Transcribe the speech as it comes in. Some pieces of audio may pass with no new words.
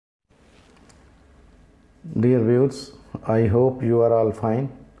Dear viewers, I hope you are all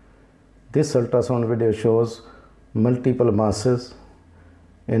fine. This ultrasound video shows multiple masses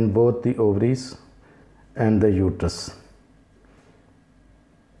in both the ovaries and the uterus.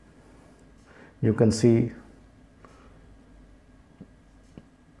 You can see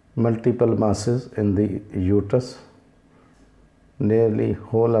multiple masses in the uterus. Nearly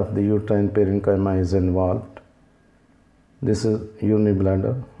whole of the uterine parenchyma is involved. This is urinary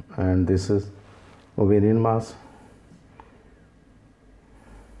bladder and this is ovarian mass.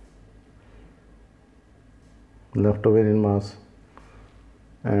 Left ovarian mass,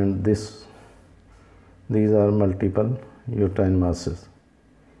 and these are multiple uterine masses.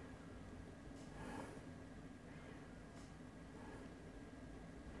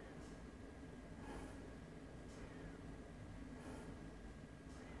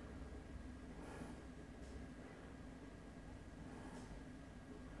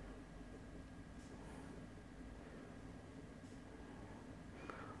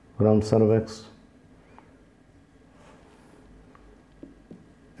 From cervix,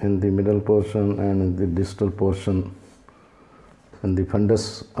 in the middle portion and in the distal portion, in the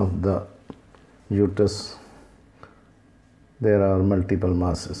fundus of the uterus, there are multiple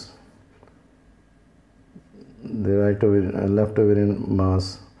masses. The left ovarian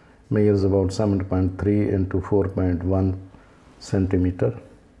mass measures about 7.3 into 4.1 centimeter.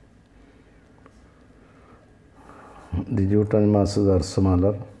 The uterine masses are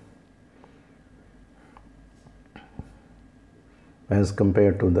smaller as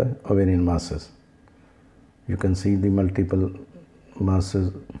compared to the ovarian masses. You can see the multiple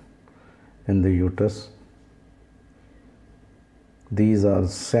masses in the uterus. These are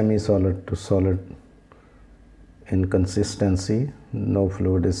semi-solid to solid in consistency. No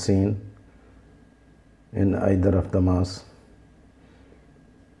fluid is seen in either of the mass.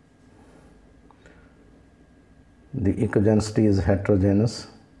 The echogenicity is heterogeneous.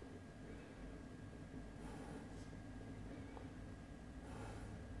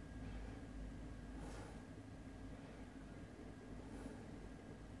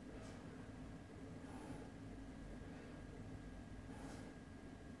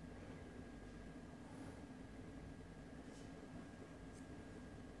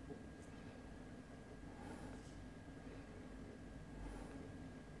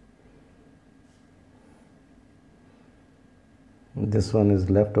 This one is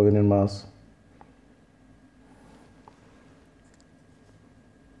left ovarian mass.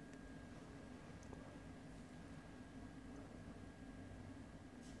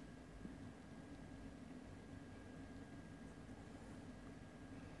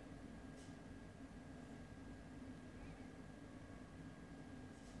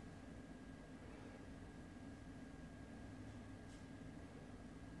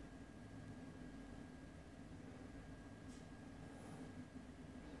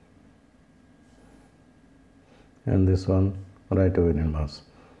 And this one right ovarian mass.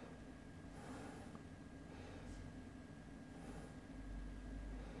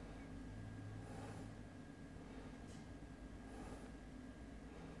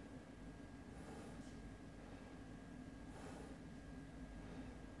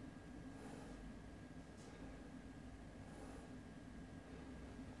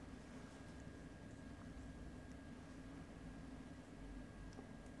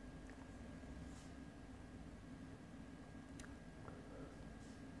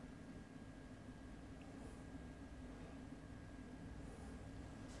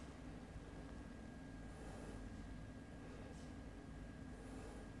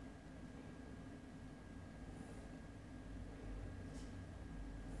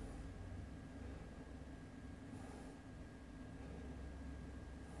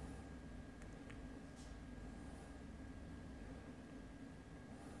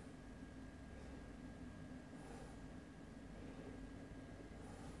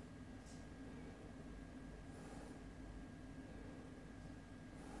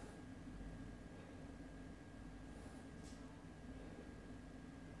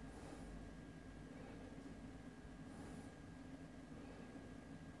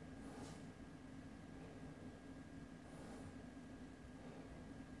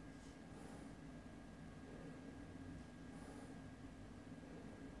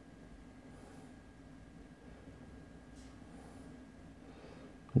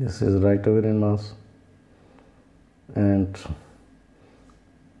 This is right ovarian mass and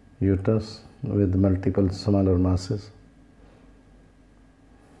uterus with multiple smaller masses.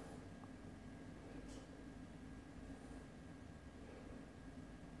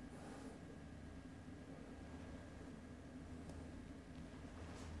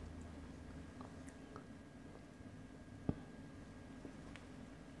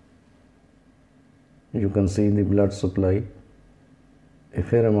 you can see the blood supply. A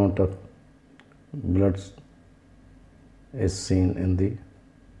fair amount of blood is seen in the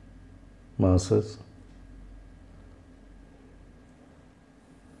masses.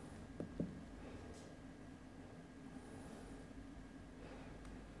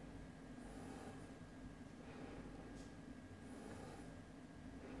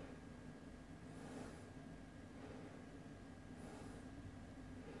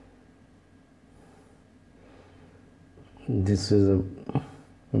 This is a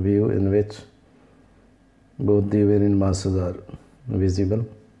view in which both the ovarian masses are visible,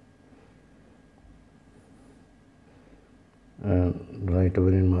 and right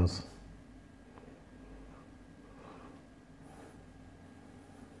ovarian mass.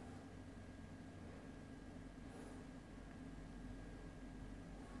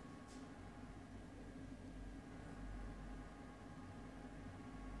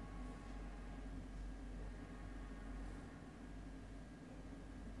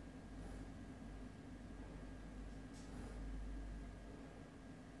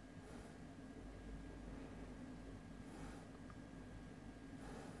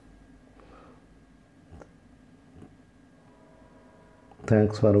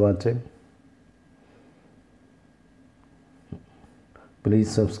 Thanks for watching.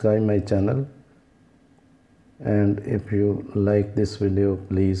 Please subscribe my channel, and if you like this video,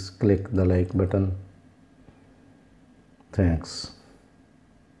 please click the like button. Thanks.